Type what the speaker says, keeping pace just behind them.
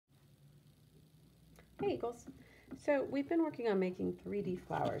Hey Eagles. So we've been working on making 3D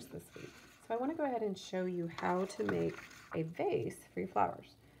flowers this week. So I want to go ahead and show you how to make a vase for your flowers.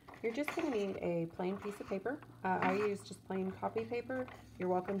 You're just going to need a plain piece of paper. I use just plain copy paper. You're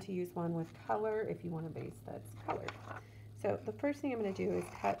welcome to use one with color if you want a vase that's colored. So the first thing I'm going to do is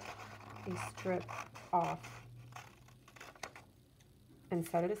cut a strip off and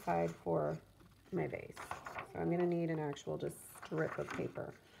set it aside for my vase. So I'm going to need an actual just strip of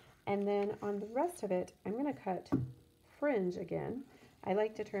paper. And then on the rest of it, I'm going to cut fringe again. I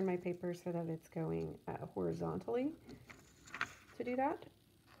like to turn my paper so that it's going horizontally to do that.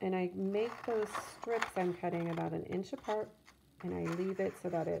 And I make those strips I'm cutting about 1 inch apart, and I leave it so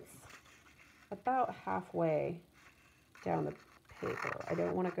that it's about halfway down the paper. I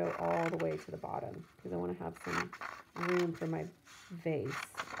don't want to go all the way to the bottom because I want to have some room for my vase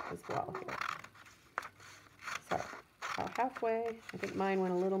as well here. So about halfway. I think mine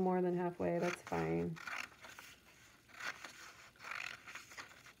went a little more than halfway. That's fine.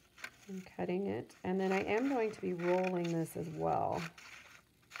 I'm cutting it, and then I am going to be rolling this as well,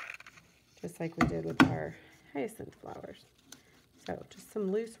 just like we did with our hyacinth flowers. So just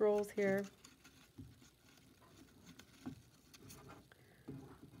some loose rolls here.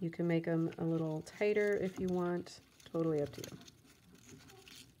 You can make them a little tighter if you want, totally up to you.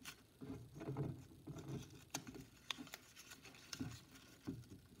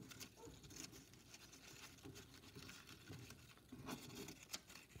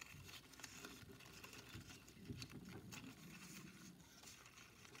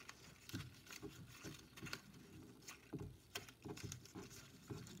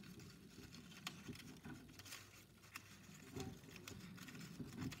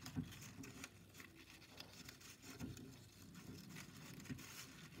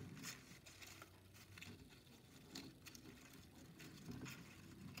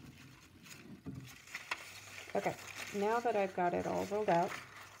 Okay, now that I've got it all rolled out,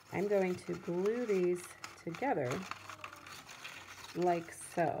 I'm going to glue these together like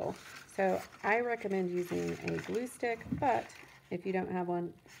so. So I recommend using a glue stick, but if you don't have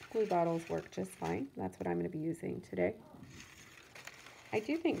one, glue bottles work just fine. That's what I'm going to be using today. I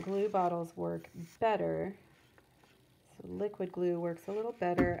do think glue bottles work better. So liquid glue works a little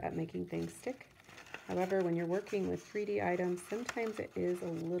better at making things stick. However, when you're working with 3D items, sometimes it is a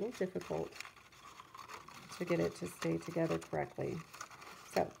little difficult to get it to stay together correctly.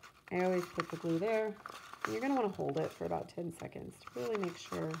 So I always put the glue there, and you're going to want to hold it for about 10 seconds to really make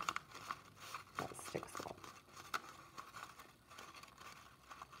sure that sticks well.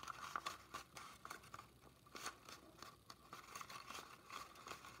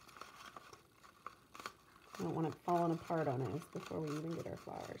 I don't want it falling apart on us before we even get our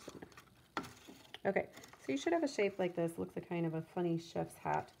flowers in there. Okay, so you should have a shape like this. Looks like kind of a funny chef's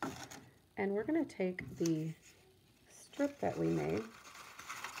hat. And we're going to take the strip that we made,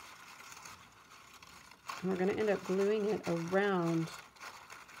 and we're going to end up gluing it around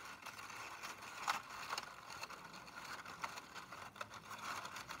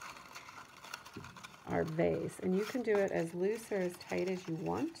our vase. And you can do it as loose or as tight as you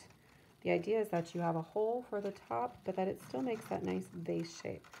want. The idea is that you have a hole for the top, but that it still makes that nice vase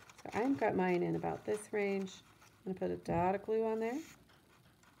shape. So I've got mine in about this range. I'm going to put a dot of glue on there.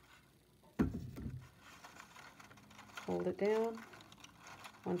 Hold it down.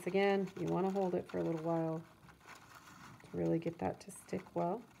 Once again, you want to hold it for a little while to really get that to stick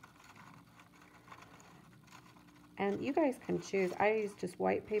well. And you guys can choose. I use just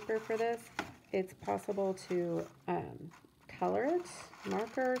white paper for this. It's possible to color it,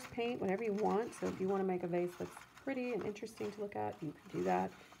 markers, paint, whatever you want. So if you want to make a vase that's pretty and interesting to look at, you can do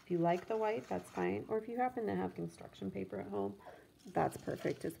that. If you like the white, that's fine. Or if you happen to have construction paper at home, that's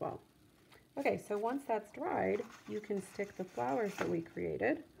perfect as well. Okay, so once that's dried, you can stick the flowers that we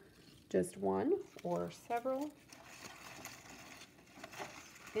created, just one or several,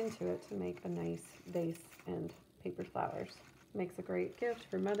 into it to make a nice vase and paper flowers. Makes a great gift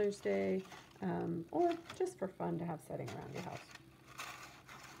for Mother's Day, or just for fun to have setting around your house.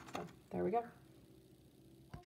 So there we go.